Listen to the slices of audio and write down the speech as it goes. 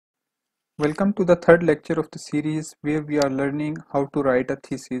Welcome to the third lecture of the series where we are learning how to write a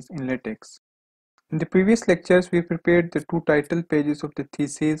thesis in LaTeX. In the previous lectures, we prepared the two title pages of the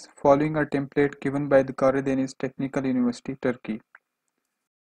thesis following a template given by the Karadeniz Technical University, Turkey.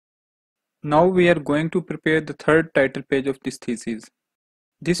 Now we are going to prepare the third title page of this thesis.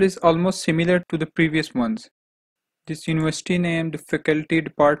 This is almost similar to the previous ones. This university name, the faculty,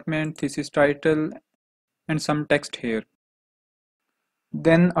 department, thesis title, and some text here.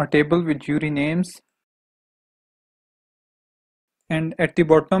 Then a table with jury names. And at the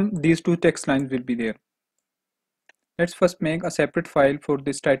bottom, these two text lines will be there. Let's first make a separate file for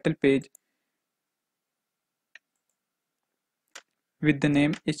this title page with the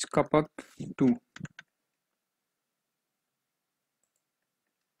name HKTÜ.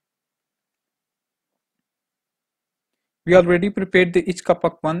 We already prepared the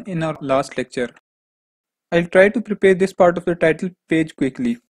HKTÜ1 in our last lecture. I'll try to prepare this part of the title page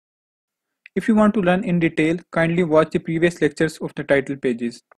quickly. If you want to learn in detail, kindly watch the previous lectures of the title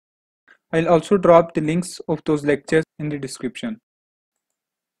pages. I'll also drop the links of those lectures in the description.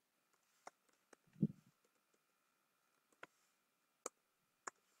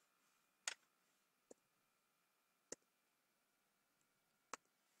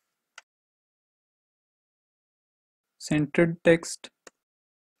 Centered text,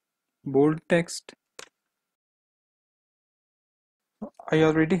 bold text. I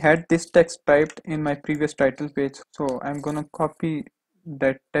already had this text typed in my previous title page, so I'm gonna copy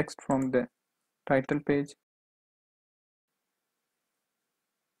that text from the title page.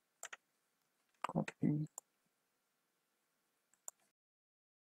 Copy,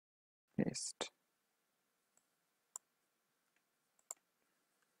 paste.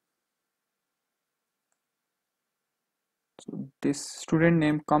 So this student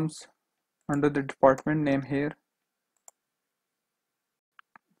name comes under the department name here.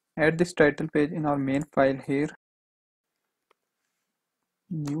 Add this title page in our main file here.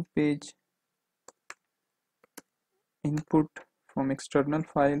 New page, input from external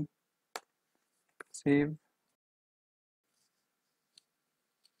file, save.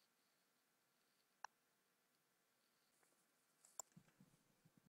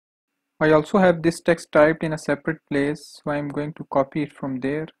 I also have this text typed in a separate place, so I'm going to copy it from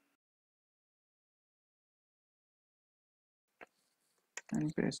there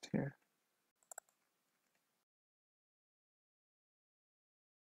and paste here.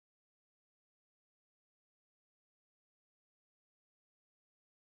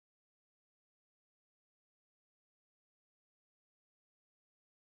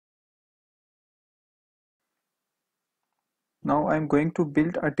 Now I'm going to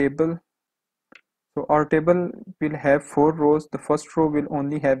build a table. So our table will have 4 rows. The first row will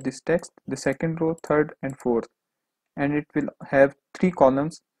only have this text, the second row, third and fourth, and it will have 3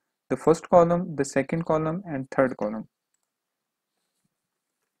 columns, the first column, the second column and third column.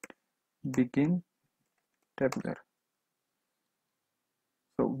 Begin tabular.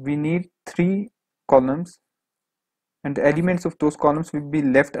 So we need 3 columns and the elements of those columns will be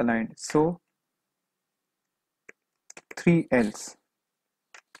left aligned. So 3 L's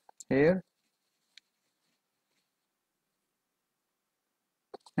here,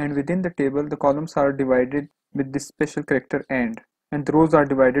 and within the table the columns are divided with this special character and the rows are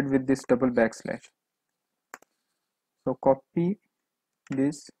divided with this double backslash. So copy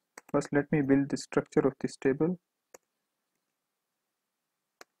this. First let me build the structure of this table.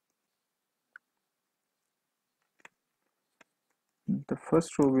 The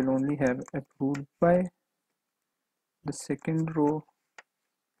first row will only have approved by, the second row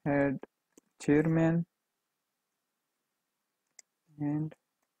had chairman and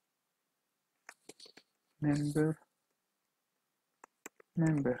member.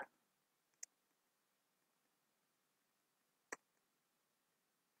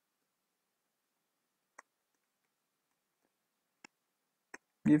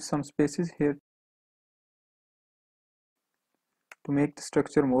 Give some spaces here to make the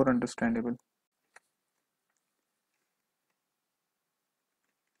structure more understandable.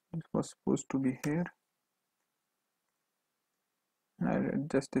 This was supposed to be here. I'll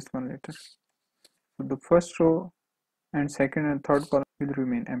adjust this one later. So the first row and second and third column will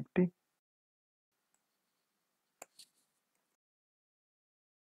remain empty.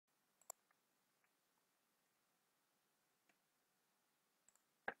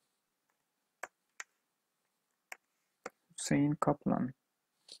 Hüseyin Kaplan.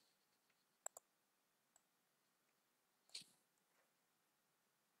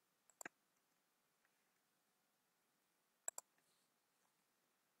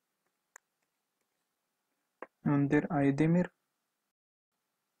 Önder Aydemir.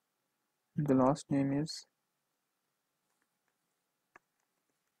 The last name is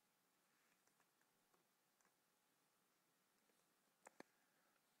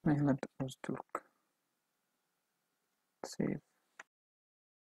Mehmet Öztürk. Save.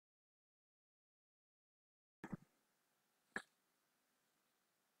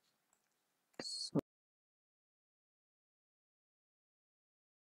 So,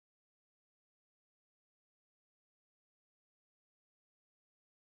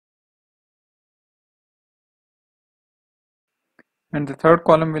 and the third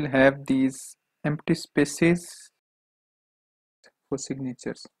column will have these empty spaces for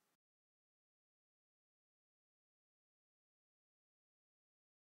signatures.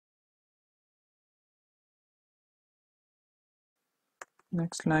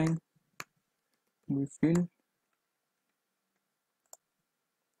 Next line, we fill,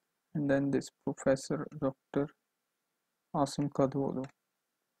 and then this Professor Dr. Asim Kadıoğlu.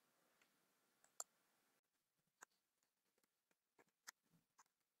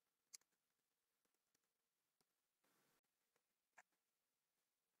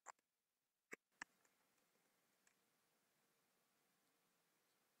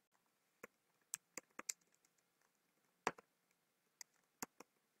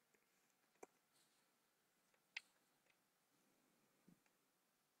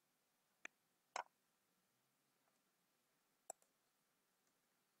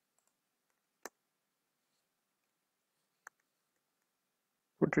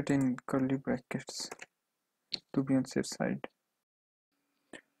 Put it in curly brackets to be on safe side.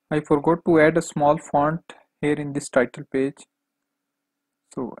 I forgot to add a small font here in this title page,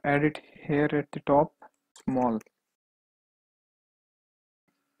 so add it here at the top, small,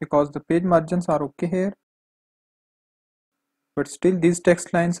 because the page margins are okay here, but still these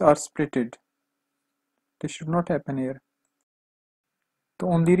text lines are splitted. This should not happen here. The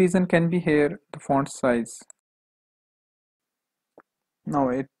only reason can be here, the font size. Now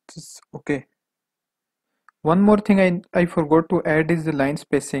it is okay. One more thing I forgot to add is the line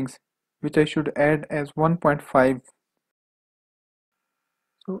spacings, which I should add as 1.5.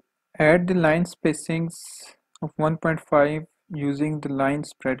 So add the line spacings of 1.5 using the line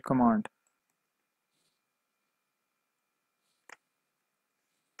spread command.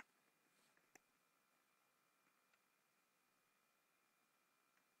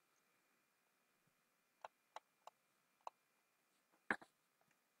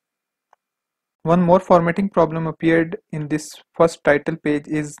 One more formatting problem appeared in this first title page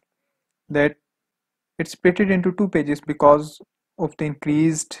is that it's split it into two pages because of the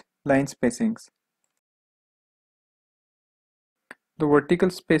increased line spacings. The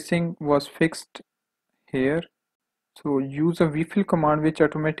vertical spacing was fixed here, so use a vfill command which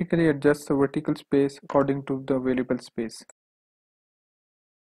automatically adjusts the vertical space according to the available space.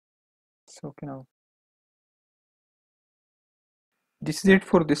 So okay, now this is it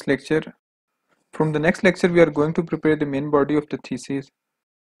for this lecture. From the next lecture we are going to prepare the main body of the thesis,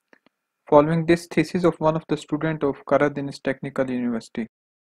 following this thesis of one of the student of Karadeniz Technical University.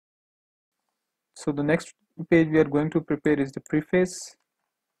 So the next page we are going to prepare is the preface,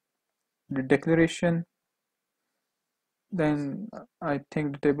 the declaration, then I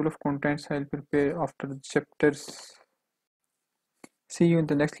think the table of contents I'll prepare after the chapters. See you in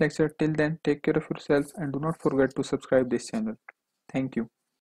the next lecture. Till then, take care of yourself and do not forget to subscribe this channel. Thank you.